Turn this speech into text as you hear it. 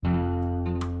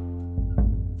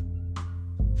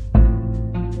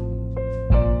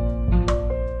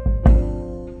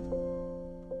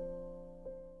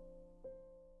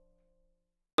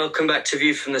Welcome back to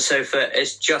View from the Sofa.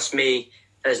 It's just me.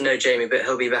 There's no Jamie, but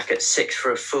he'll be back at 6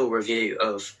 for a full review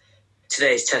of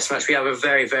today's Test match. We have a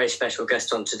very, very special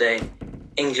guest on today.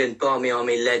 England Barmy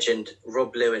Army legend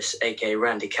Rob Lewis, aka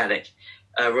Randy Caddick.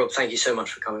 Rob, thank you so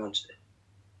much for coming on today.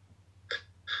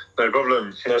 No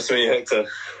problem. Nice to meet you, Hector.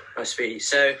 Nice to meet you.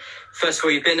 So, first of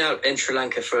all, you've been out in Sri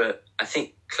Lanka for, I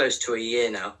think, close to a year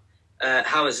now.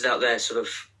 How is it out there, sort of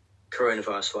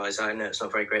coronavirus-wise? I know it's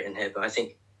not very great in here, but I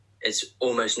think it's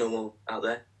almost normal out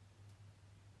there.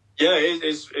 Yeah, it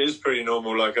is pretty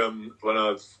normal. Like when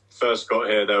I first got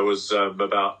here, there was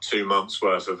about 2 months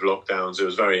worth of lockdowns. It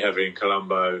was very heavy in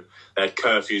Colombo. They had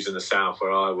curfews in the south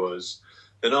where I was.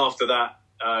 Then after that,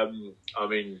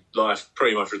 life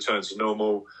pretty much returned to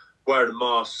normal. Wearing a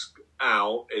mask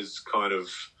out is kind of,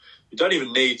 you don't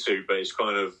even need to, but it's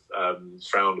kind of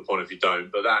frowned upon if you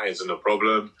don't. But that isn't a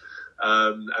problem.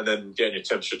 And then getting your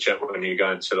temperature checked when you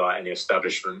go into like any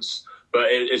establishments.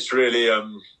 But it's really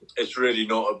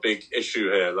not a big issue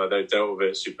here. Like they've dealt with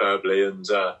it superbly, and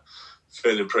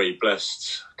feeling pretty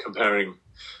blessed comparing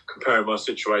my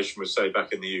situation with, say,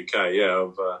 back in the UK. Yeah,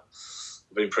 I've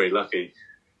been pretty lucky.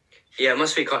 Yeah, it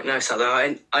must be quite nice out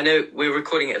there. I know we're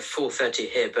recording it at 4:30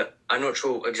 here, but I'm not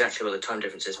sure exactly what the time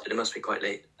difference is. But it must be quite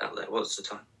late out there. What's the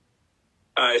time?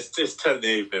 It's 10 in the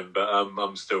evening, but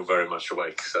I'm still very much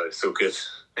awake, so it's all good.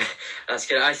 That's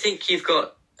good. I think you've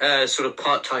got sort of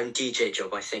part-time DJ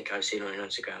job, I think I've seen on your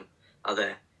Instagram. Are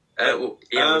there? What do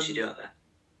you do out there?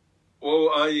 Well,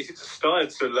 I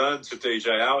started to learn to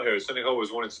DJ out here. It's something I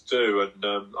always wanted to do. And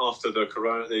after the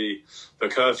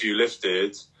curfew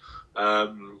lifted,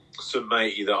 some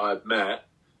matey that I'd met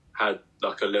had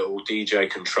like a little DJ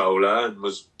controller and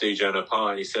was DJing a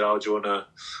party. And he said, "Oh, do you want to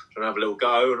have a little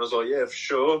go?" And I was like, "Yeah, for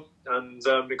sure." And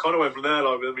it kind of went from there.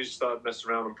 Like, then we just started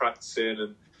messing around and practicing,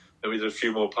 and then we did a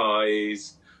few more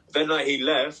parties. Then, like, he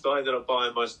left, I ended up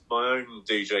buying my own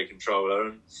DJ controller,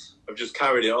 and I've just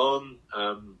carried it on,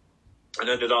 and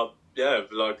ended up,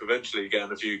 eventually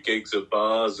getting a few gigs at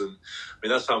bars. And I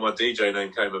mean, that's how my DJ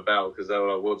name came about, because they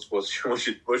were like, what's your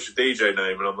DJ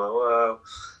name? And I'm like, well,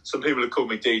 some people have called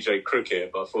me DJ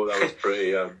Cricket, but I thought that was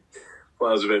pretty, that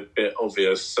was a bit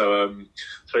obvious. So me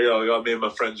and my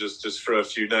friend just threw a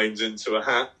few names into a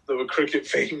hat that were cricket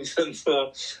themed, and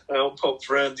out popped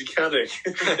Randy Caddick.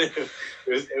 it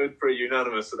was pretty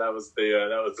unanimous, so that was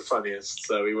the funniest.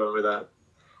 So we went with that.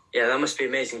 Yeah, that must be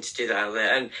amazing to do that out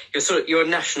there. And you're a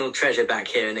national treasure back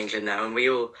here in England now, and we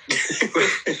all...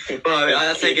 well,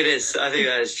 I think it is. I think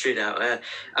that is true now.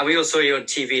 And we all saw you on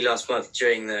TV last month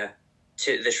during the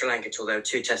Sri Lanka tour. There were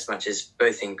 2 test matches,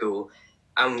 both in Goole.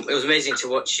 It was amazing to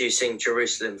watch you sing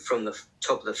Jerusalem from the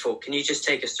top of the fort. Can you just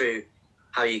take us through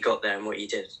how you got there and what you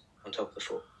did on top of the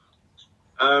fort?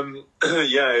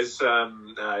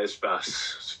 It's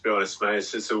fast, to be honest,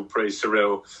 mate. It's all pretty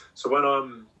surreal. So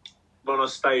when I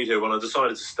stayed here, when I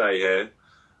decided to stay here,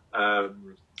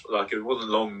 it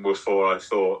wasn't long before I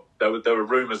thought there were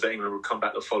rumours that England would come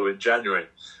back the following January.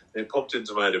 And it popped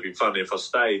into my head, it'd be funny if I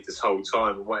stayed this whole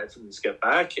time and waited for them to get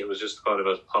back. It was just kind of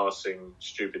a passing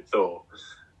stupid thought.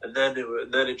 And then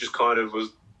it just kind of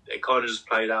just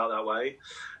played out that way.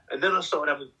 And then I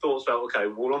started having thoughts about, okay,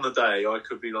 well, on the day I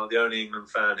could be like the only England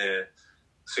fan here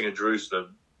singing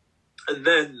Jerusalem. And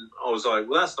then I was like,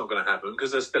 well, that's not going to happen,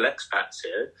 because there's still expats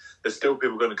here. There's still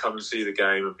people going to come and see the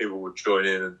game, and people would join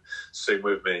in and sing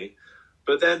with me.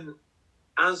 But then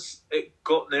as it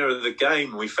got nearer the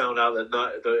game, we found out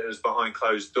that it was behind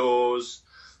closed doors.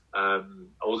 I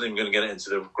wasn't even going to get it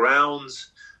into the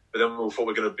grounds. But then we thought we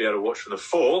were going to be able to watch from the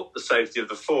fort, the safety of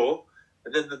the fort.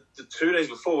 And then the 2 days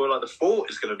before, we were like, the fort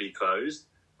is going to be closed.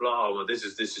 We're like, oh, well, this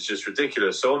is just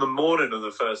ridiculous. So on the morning of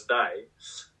the first day,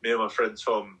 me and my friend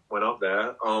Tom went up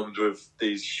there armed with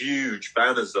these huge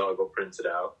banners that I got printed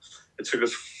out. It took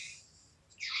us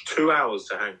 2 hours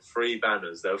to hang 3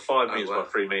 banners. They were 5 meters by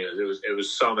 3 meters. It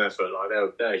was some effort.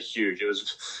 Like they're huge. It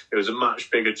was a much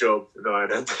bigger job than I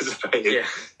had anticipated. Yeah.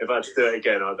 If I had to do it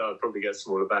again, I'd probably get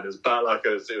smaller banners. But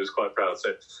it was quite proud.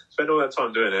 So spent all that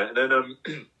time doing it, and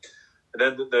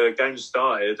then the game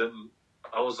started, and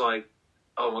I was like,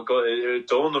 oh my God, it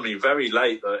dawned on me very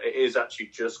late that it is actually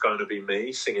just going to be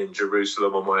me singing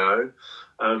Jerusalem on my own.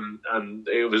 And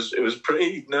it was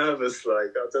pretty nervous.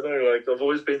 Like, I don't know, like, I've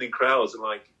always been in crowds, and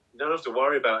like, you don't have to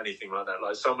worry about anything like that.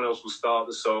 Like, someone else will start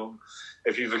the song.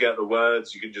 If you forget the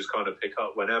words, you can just kind of pick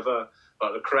up whenever.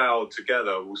 Like, the crowd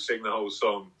together will sing the whole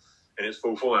song in its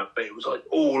full format. But it was like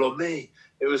all on me.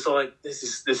 It was like, this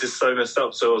is so messed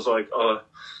up. So I was like,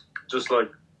 just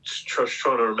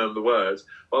trying to remember the words.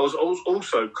 But I was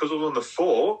also, because I was on the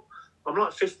fort, I'm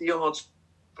like 50 yards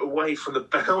away from the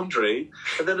boundary,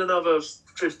 and then another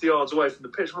 50 yards away from the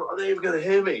pitch. I'm like, are they even going to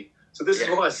hear me? So this is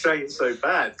why I sang it so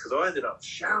bad, because I ended up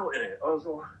shouting it. I was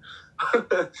like,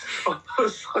 I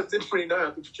didn't really know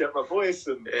how to project my voice,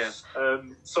 and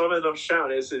so I ended up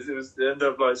shouting it. It ended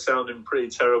up like sounding pretty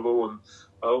terrible, and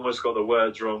I almost got the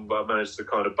words wrong, but I managed to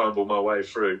kind of bumble my way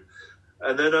through.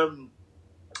 And then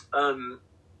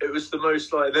it was the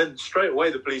most like. Then straight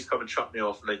away the police come and chuck me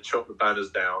off, and they chop the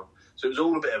banners down. So it was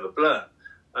all a bit of a blur.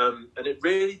 And it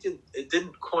really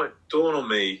didn't quite dawn on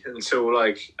me until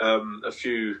like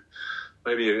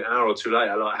maybe an hour or two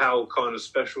later, like how kind of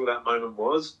special that moment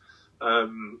was.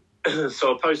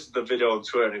 So I posted the video on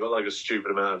Twitter and it got like a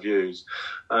stupid amount of views.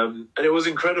 And it was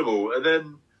incredible. And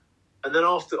then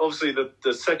after, obviously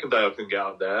the second day I couldn't get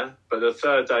up there, but the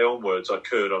third day onwards I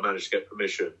managed to get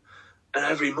permission. And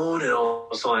every morning I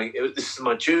was like, this is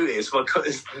my duty. It's my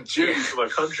duty to my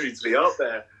country to be up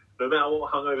there, no matter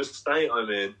what hungover state I'm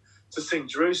in, to sing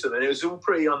Jerusalem. And it was all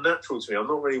pretty unnatural to me. I'm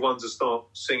not really one to start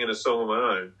singing a song on my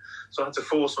own. So I had to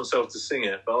force myself to sing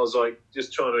it. But I was like,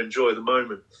 just trying to enjoy the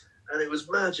moment. And it was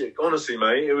magic, honestly,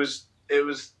 mate. It was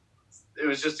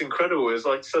just incredible. It was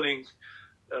like something,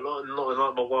 not in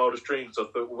like my wildest dreams. I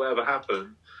thought, whatever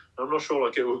happened, I'm not sure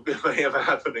like it may ever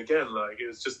happen again. Like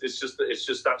it's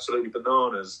just absolutely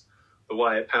bananas the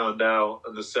way it panned out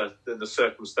and the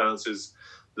circumstances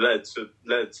led to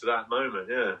that moment.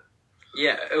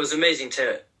 Yeah, it was amazing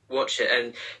to watch it.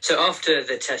 And so after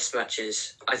the test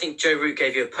matches, I think Joe Root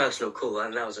gave you a personal call,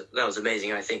 and that was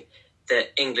amazing. I think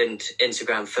that England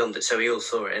Instagram filmed it, so we all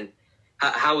saw it. And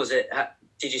how was it?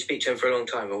 Did you speak to him for a long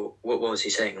time, or what was he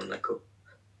saying on that call?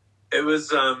 It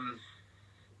was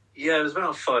it was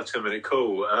about a 5-10 minute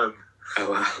call. Oh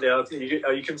wow! Yeah,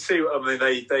 you can see. I mean,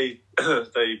 they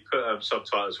put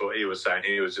subtitles what he was saying.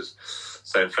 He was just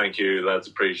saying, "Thank you, lads,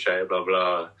 appreciate it," blah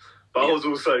blah. But I was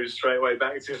also straight away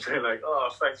back to him saying like, "Oh,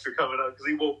 thanks for coming up," because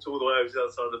he walked all the way over to the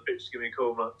other side of the pitch to give me a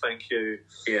call. I'm like, "Thank you,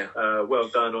 well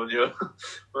done on your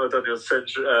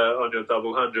century, on your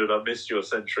double 100. I missed your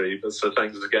century, but so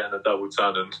thanks for getting a double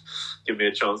ton and give me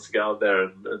a chance to get out there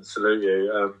and salute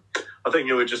you." I think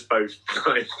you were just both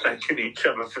like thanking each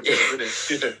other for 10 minutes.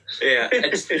 You know? Yeah. Do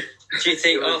you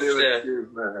think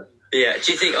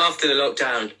after the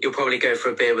lockdown you'll probably go for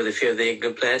a beer with a few of the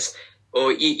England players,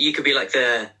 or you could be like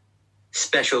the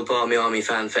special Barmy Army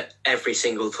fan for every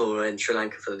single tour in Sri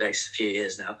Lanka for the next few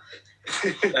years now?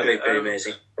 That'd be pretty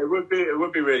amazing. It would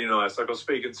be really nice. Like I was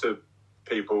speaking to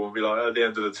people and be like, at the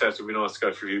end of the test, it'd be nice to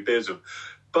go for a few beers with them.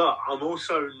 But I'm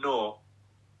also not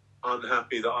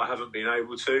unhappy that I haven't been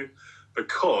able to,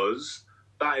 because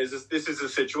this is a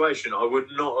situation I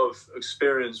would not have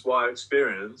experienced what I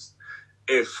experienced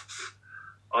if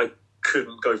I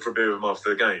couldn't go for a beer with them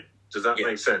after the game. Does that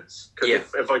make sense?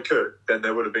 Because if I could, then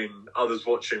there would have been others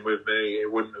watching with me.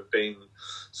 It wouldn't have been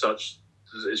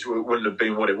it wouldn't have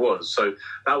been what it was. So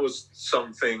that was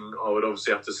something I would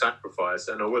obviously have to sacrifice,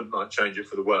 and I wouldn't like change it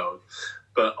for the world.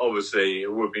 But obviously,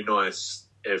 it would be nice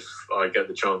if I get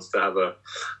the chance to have a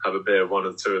beer with one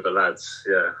or two of the lads.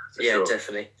 Yeah, sure.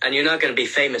 Definitely. And you're not going to be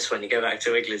famous when you go back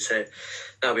to England, so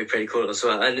that'll be pretty cool as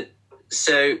well. And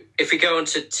so if we go on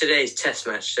to today's test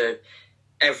match, so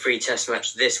every test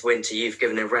match this winter, you've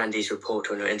given a Randy's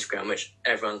report on your Instagram, which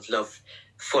everyone's loved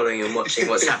following and watching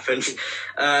what's happened.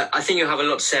 I think you'll have a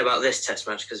lot to say about this test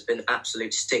match because it's been an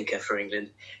absolute stinker for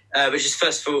England. But just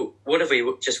first of all, what have we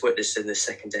just witnessed in this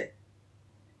second day?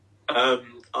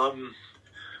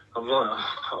 I'm like,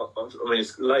 I mean,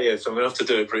 it's later, so I'm going to have to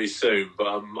do it pretty soon. But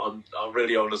I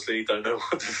really honestly don't know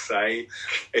what to say.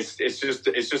 It's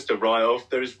just a write-off.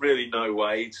 There is really no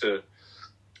way to.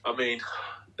 I mean,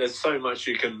 there's so much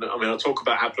you can. I mean, I talked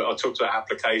about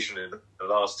application in the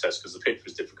last test because the pitch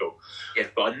was difficult. Yeah.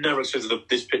 But I never expected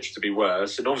this pitch to be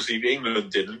worse, and obviously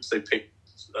England didn't. So they picked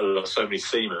so many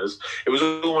seamers.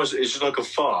 It's just like a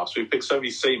farce. We picked so many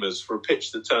seamers for a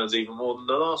pitch that turns even more than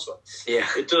the last one. Yeah,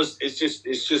 it does. It's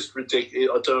just ridiculous.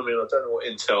 I don't know what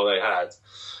intel they had.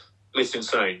 It's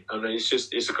insane. I mean,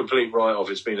 it's a complete write-off.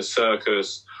 It's been a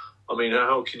circus. I mean,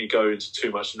 how can you go into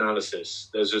too much analysis?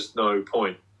 There's just no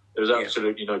point. There's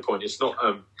absolutely no point. It's not.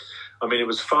 I mean, it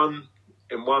was fun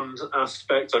in one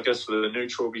aspect. I guess for the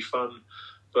neutral, it'll be fun,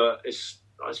 but it's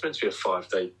meant to be a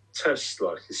 5-day test.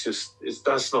 Like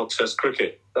that's not test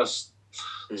cricket. It's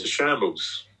a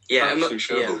shambles. Yeah,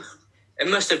 it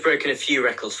must have broken a few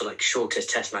records for like shortest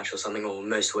test match or something, or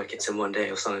most wickets in one day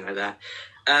or something like that.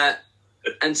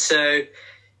 And so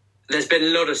there's been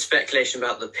a lot of speculation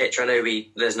about the pitch. I know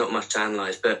there's not much to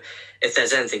analyse, but if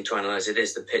there's anything to analyse, it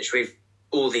is the pitch. We've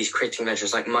all these cricketing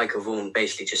measures, like Michael Vaughan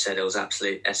basically just said it was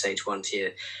absolute SH1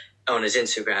 tier on his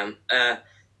Instagram.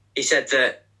 He said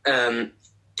that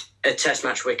a Test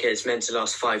match wicket is meant to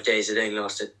last 5 days. It only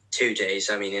lasted 2 days.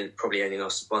 I mean, it probably only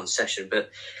lasted one session.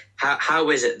 But how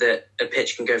is it that a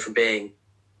pitch can go from being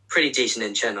pretty decent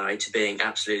in Chennai to being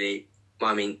absolutely,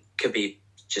 I mean, could be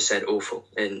just said awful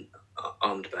in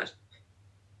Ahmedabad?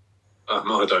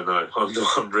 I don't know.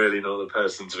 I'm really not the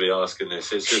person to be asking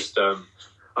this. It's just, I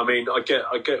mean,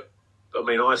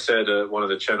 I said at one of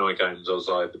the Chennai games, I was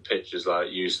like, the pitch is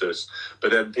like useless.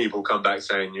 But then people come back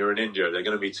saying, you're in India, they're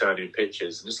going to be turning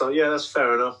pitches. And it's like, yeah, that's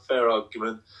fair enough, fair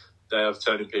argument. They have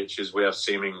turning pitches, we have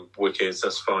seaming wickets,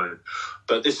 that's fine.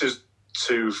 But this is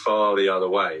too far the other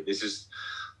way. This is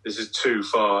too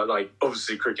far. Like,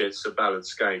 obviously cricket's a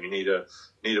balanced game. You need a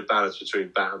balance between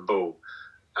bat and ball.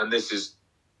 And this is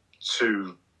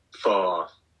too far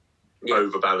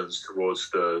overbalanced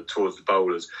towards the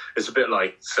bowlers. It's a bit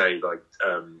like, say, like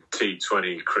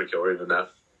T20 cricket, or even that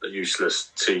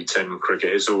useless T10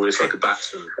 cricket. It's always like a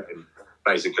batsman game,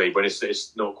 basically, when it's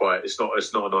not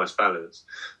a nice balance.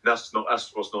 And that's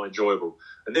what's not enjoyable.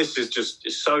 And this is just,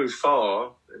 it's so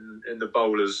far in the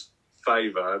bowler's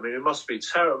favour. I mean, it must be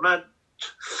terrible, man.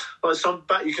 Like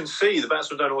you can see the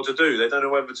batsmen don't know what to do. They don't know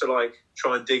whether to like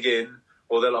try and dig in,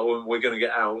 or they're like, well, we're going to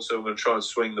get out, so we're going to try and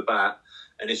swing the bat.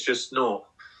 And it's just not.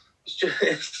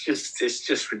 It's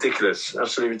just ridiculous.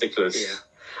 Absolutely ridiculous.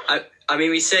 Yeah. I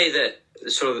mean, we say that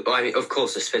sort of. I mean, of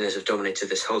course, the spinners have dominated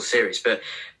this whole series, but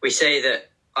we say that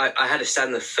I had a stat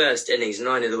in the first innings.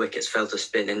 9 of the wickets fell to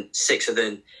spin, and 6 of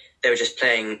them they were just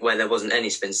playing where there wasn't any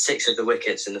spin. 6 of the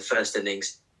wickets in the first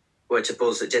innings were to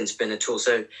balls that didn't spin at all.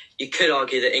 So you could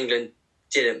argue that England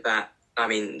didn't bat. I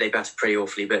mean, they batted pretty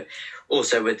awfully, but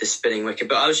also with the spinning wicket.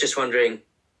 But I was just wondering,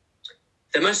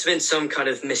 there must have been some kind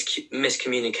of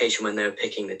miscommunication when they were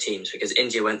picking the teams, because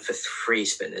India went for 3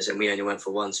 spinners and we only went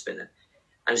for 1 spinner.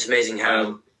 And it's amazing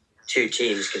how 2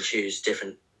 teams can choose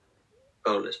different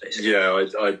bowlers, basically. Yeah,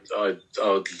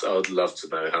 I'd love to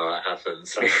know how that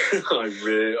happens. I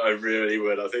really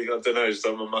would. I don't know,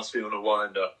 someone must be on a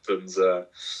wind-up, and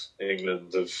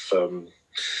England have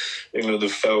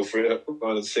fell for it,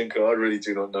 line and sinker. I really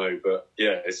do not know, but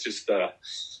yeah, it's just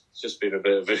been a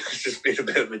bit of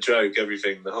a joke.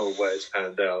 Everything, the whole way it's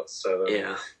panned out. So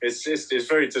yeah, it's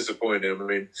very disappointing. I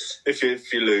mean, if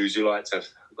you lose, you like to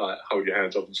hold your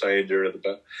hands up and say India are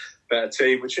the better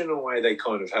team, which in a way they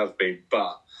kind of have been.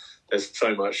 But there's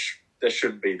so much. There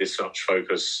shouldn't be this much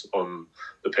focus on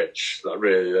the pitch. Like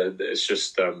really, it's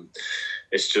just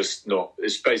not.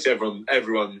 It's basically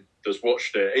everyone that's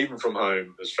watched it, even from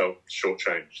home, has felt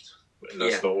shortchanged. And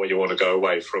that's not what you want to go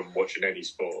away from watching any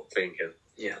sport thinking.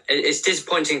 Yeah, it's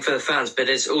disappointing for the fans, but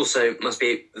it's also must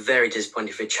be very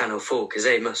disappointing for Channel 4, because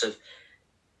they must have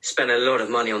spent a lot of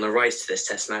money on the rights to this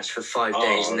Test match for 5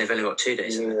 days, and they've only got 2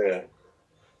 days. Yeah,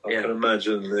 I can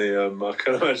imagine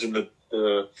the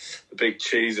big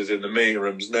cheeses in the meeting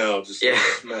rooms now, just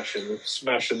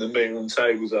smashing the meeting room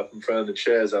tables up and throwing the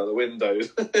chairs out the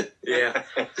windows. Yeah.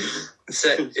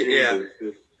 So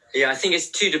yeah, I think it's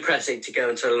too depressing to go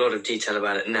into a lot of detail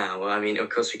about it now. I mean, of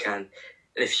course we can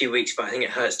in a few weeks, but I think it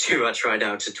hurts too much right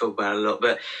now to talk about it a lot.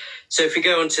 But so if we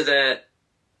go on to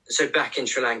back in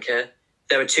Sri Lanka,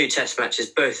 there were 2 Test matches.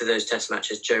 Both of those Test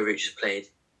matches, Joe Root just played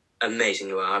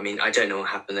amazingly well. I mean, I don't know what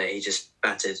happened there. He just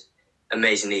batted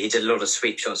amazingly. He did a lot of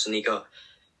sweep shots, and he got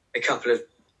a couple of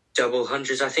double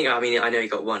hundreds, I think. I mean, I know he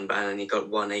got 1, and he got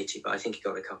 180, but I think he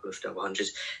got a couple of double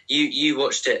hundreds. You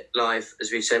watched it live,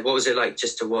 as we've said. What was it like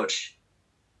just to watch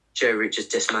Joe Root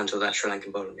just dismantle that Sri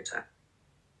Lankan bowling attack?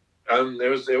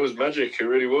 It was magic. It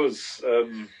really was.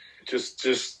 Just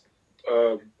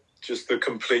the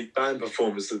complete batting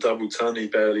performance. The double ton, he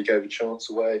barely gave a chance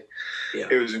away. Yeah.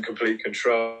 He was in complete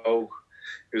control.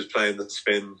 He was playing the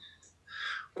spin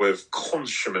with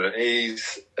consummate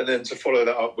ease, and then to follow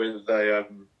that up with a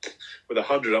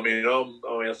 100. I mean, I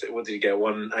think, what did he get?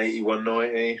 180,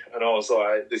 190, and I was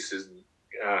like, this isn't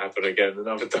happen again.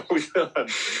 Another double done, and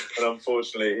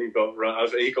unfortunately he got run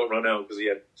out because he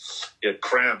had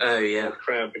cramp. Oh yeah,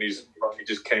 cramp, and he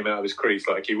just came out of his crease.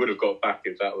 Like, he would have got back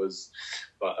if that was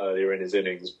like earlier in his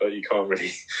innings, but you can't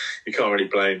really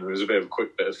blame him. It was a bit of a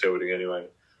quick bit of fielding anyway.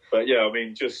 But yeah, I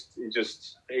mean, he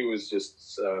was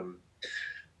just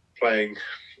playing.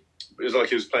 It was like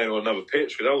he was playing on another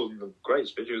pitch, because that wasn't the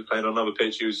greatest pitch. He was playing on another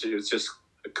pitch. It was just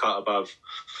a cut above,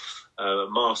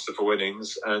 masterful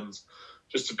innings, and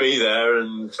just to be there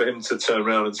and for him to turn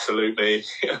around and salute me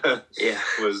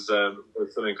was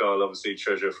something I'll obviously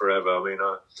treasure forever. I mean,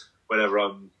 whenever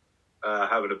I'm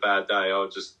having a bad day, I'll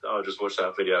just watch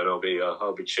that video and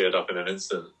I'll be cheered up in an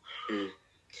instant.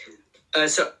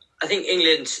 So I think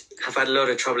England have had a lot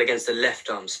of trouble against the left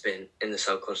arm spin in the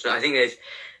subcontinent. I think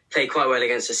play quite well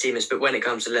against the seamers, but when it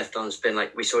comes to left-arm spin,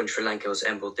 like we saw in Sri Lanka, it was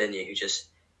Embal Dinya who just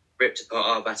ripped apart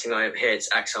our batting line. Here it's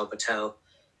Axel Patel.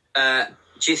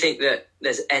 Do you think that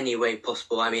there's any way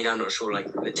possible? I mean, I'm not sure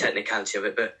like the technicality of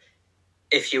it, but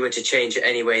if you were to change it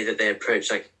any way that they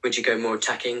approach, like would you go more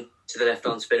attacking to the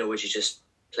left-arm spin, or would you just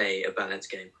play a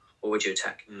balanced game, or would you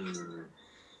attack?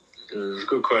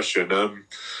 Good question.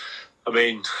 I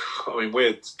mean,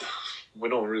 we're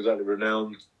not exactly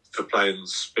renowned for playing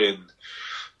spin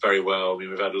very well. I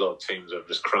mean, we've had a lot of teams that have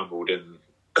just crumbled in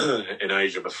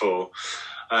Asia before.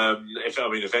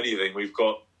 If anything, we've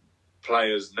got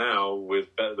players now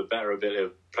with the better ability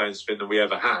of playing spin than we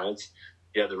ever had.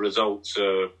 Yet the results,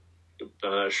 Sri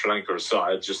Lanka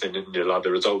aside, just in India, like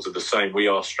the results are the same. We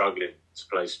are struggling to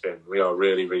play spin. We are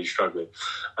really, really struggling.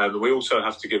 We also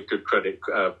have to give good credit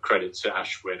to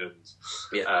Ashwin and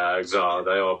Axar.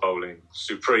 They are bowling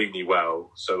supremely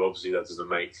well. So obviously that doesn't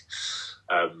make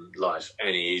life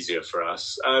any easier for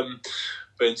us.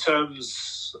 But in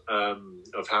terms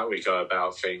of how we go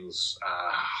about things,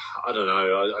 I don't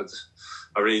know.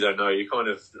 I really don't know. You kind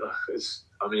of,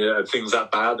 are things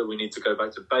that bad that we need to go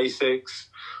back to basics,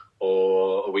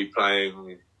 or are we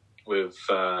playing with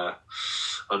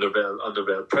under a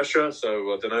bit of pressure?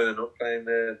 So I don't know. They're not playing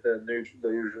the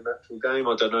usual natural game.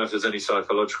 I don't know if there's any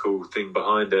psychological thing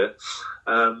behind it.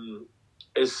 I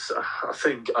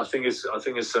think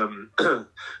it's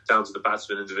down to the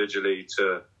batsmen individually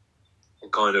to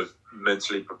kind of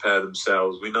mentally prepare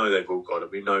themselves. We know they've all got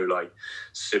it. We know like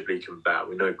Sibley can bat.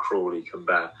 We know Crawley can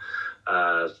bat.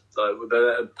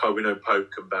 We know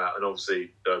Pope can bat, and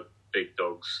obviously the big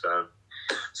dogs,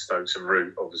 Stokes and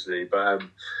Root, obviously. But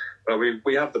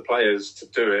we have the players to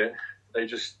do it. They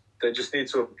just need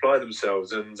to apply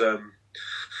themselves, and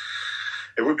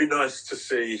it would be nice to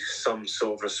see some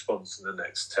sort of response in the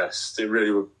next test. It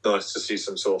really would be nice to see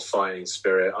some sort of fighting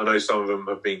spirit. I know some of them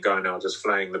have been going out just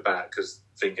flaying the bat because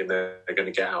thinking they're going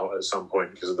to get out at some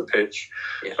point because of the pitch.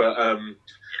 Yeah. But,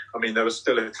 there was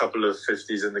still a couple of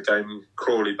 50s in the game.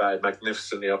 Crawley batted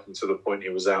magnificently up until the point he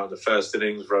was out in the first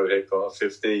innings. Rohit got a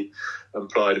 50 and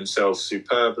applied himself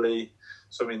superbly.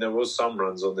 So, there was some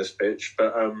runs on this pitch.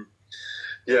 But,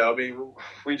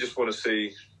 we just want to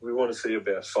see... We want to see a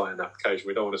bit of fight in application.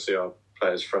 We don't want to see our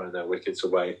players throwing their wickets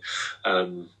away.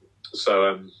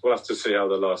 So we'll have to see how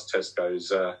the last test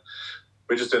goes.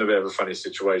 We're just in a bit of a funny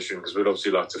situation because we'd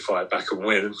obviously like to fight back and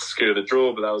win and secure the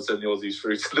draw, but that would send the Aussies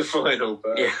through to the final.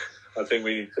 But I think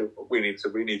we need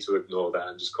to ignore that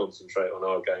and just concentrate on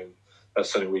our game. That's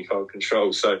something we can't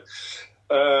control. So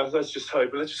let's just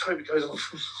hope it goes on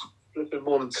for flipping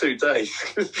more than 2 days.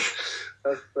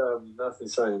 That's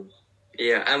insane.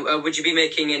 Yeah, and would you be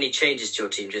making any changes to your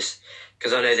team? Just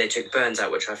because I know they took Burns out,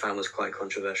 which I found was quite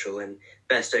controversial, and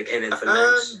Bairstow came in for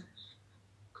Lance.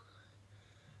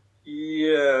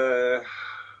 Yeah,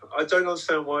 I don't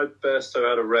understand why Bairstow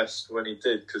had a rest when he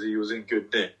did, because he was in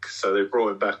good nick. So they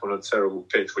brought him back on a terrible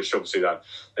pitch, which obviously that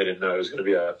they didn't know it was going to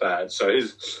be that bad. So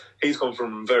he's gone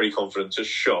from very confident to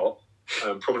shot,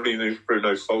 probably through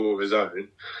no fault of his own.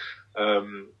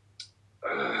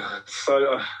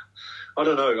 I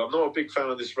don't know. I'm not a big fan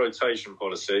of this rotation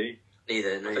policy.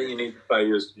 Neither. I think you need to play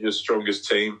your strongest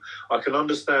team. I can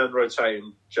understand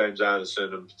rotating James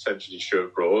Anderson and potentially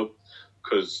Stuart Broad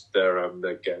because they're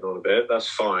getting on a bit. That's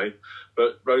fine.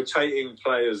 But rotating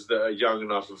players that are young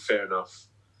enough and fit enough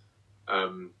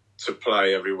to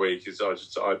play every week I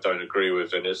don't agree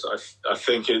with. And I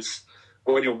think it's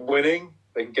when you're winning,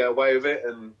 they can get away with it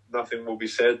and nothing will be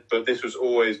said. But this was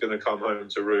always going to come home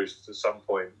to roost at some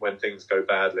point when things go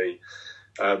badly.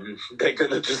 They're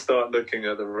going to just start looking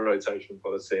at the rotation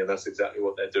policy, and that's exactly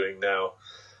what they're doing now.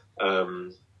 I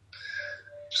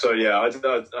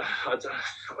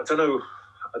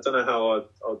don't know how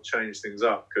I'd change things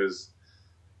up because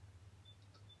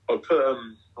I'll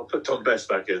put Tom Best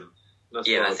back in.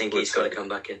 I think he's got to come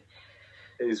back in.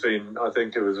 I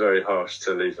think it was very harsh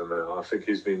to leave him out. I think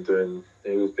he was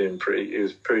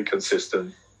pretty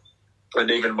consistent.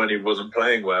 And even when he wasn't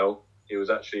playing well, he was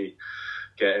actually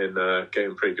getting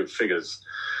pretty good figures.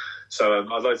 So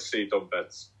I'd like to see Dom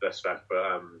Best back,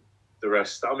 but the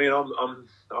rest, I'm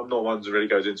not one that really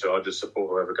goes into it. I just support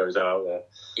whoever goes out there.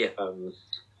 Yeah.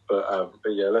 But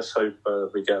let's hope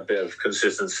we get a bit of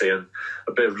consistency and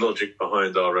a bit of logic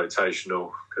behind our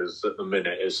rotational, because at the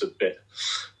minute it's a bit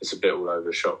all over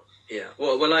the shop. Yeah.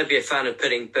 Well, I'd be a fan of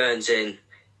putting Burns in,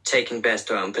 taking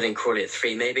Bairstow out, and putting Crawley at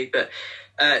 3 maybe. But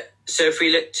so if we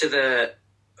look to the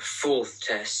 4th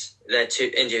test,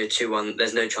 India 2-1.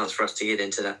 There's no chance for us to get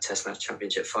into that Test Match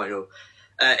Championship final.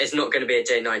 It's not going to be a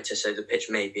day-nighter, so the pitch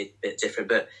may be a bit different.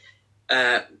 But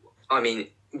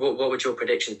what would your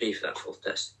predictions be for that 4th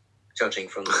test? judging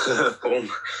from the form.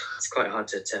 It's quite hard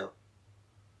to tell.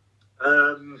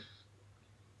 I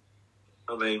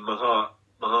mean, my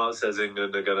heart says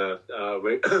England are gonna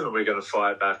we're gonna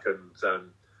fight back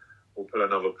and we'll put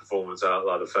another performance out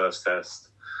like the first test.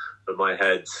 But my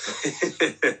head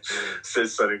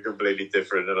says something completely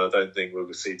different, and I don't think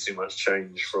we'll see too much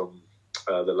change from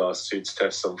the last two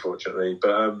tests, unfortunately.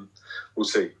 But we'll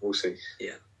see.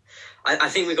 Yeah, I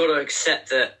think we've got to accept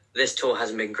that this tour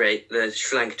hasn't been great. The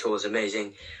Sri Lanka tour is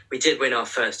amazing. We did win our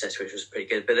first test, which was pretty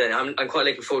good. But then I'm quite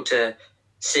looking forward to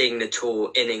seeing the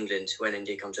tour in England when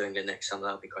India comes to England next summer.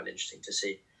 That'll be quite interesting to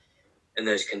see in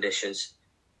those conditions.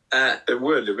 It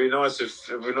would. It'd be nice if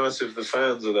the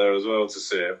fans are there as well to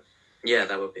see it. Yeah,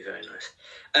 that would be very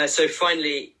nice. So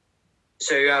finally,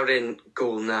 you're out in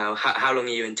Gaul now. How long are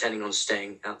you intending on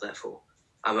staying out there for?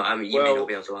 You may not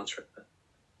be able to answer it.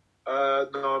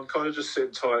 But... no, I'm kind of just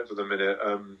sitting tight for the minute.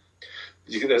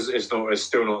 It's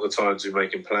still not the time to be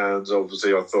making plans.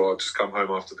 Obviously, I thought I'd just come home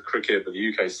after the cricket, but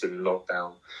the UK's still in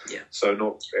lockdown. Yeah. So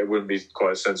it wouldn't be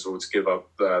quite sensible to give up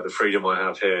the freedom I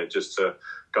have here just to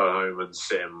go home and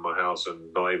sit in my house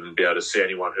and not even be able to see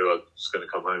anyone who I was going to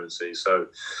come home and see. So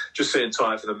just sitting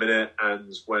tight for the minute,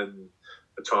 and when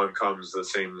the time comes that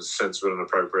seems sensible and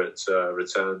appropriate to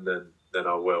return, then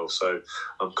I will. So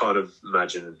I'm kind of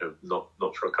imagining not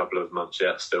for a couple of months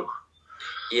yet still.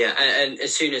 Yeah, and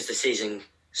as soon as the season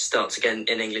starts again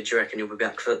in England, do you reckon you'll be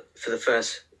back for the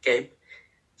first game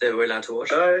that we're allowed to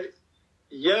watch?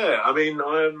 Yeah, I mean,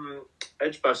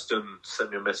 Edgbaston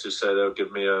sent me a message saying they'll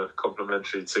give me a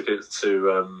complimentary ticket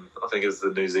to, I think it's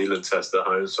the New Zealand test at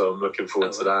home, so I'm looking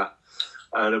forward to that.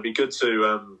 And it'll be good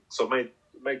to, so I've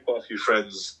made quite a few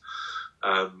friends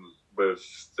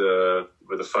with the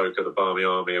folk at the Barmy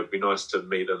Army. It'd be nice to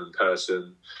meet them in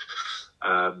person.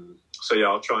 So yeah,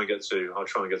 I'll try and get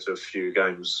to a few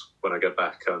games when I get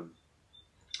back. And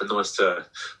nice to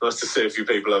see a few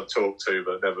people I've talked to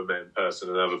but never met in person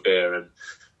and have a beer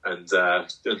and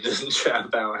chat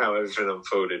about how everything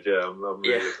unfolded. Yeah, I'm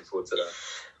really looking forward to that.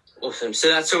 Awesome. So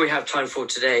that's all we have time for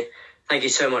today. Thank you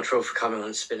so much, Rob, for coming on.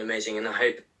 It's been amazing, and I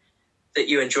hope that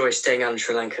you enjoy staying out in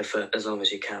Sri Lanka for as long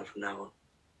as you can from now on.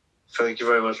 Thank you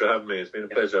very much for having me. It's been a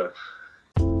pleasure.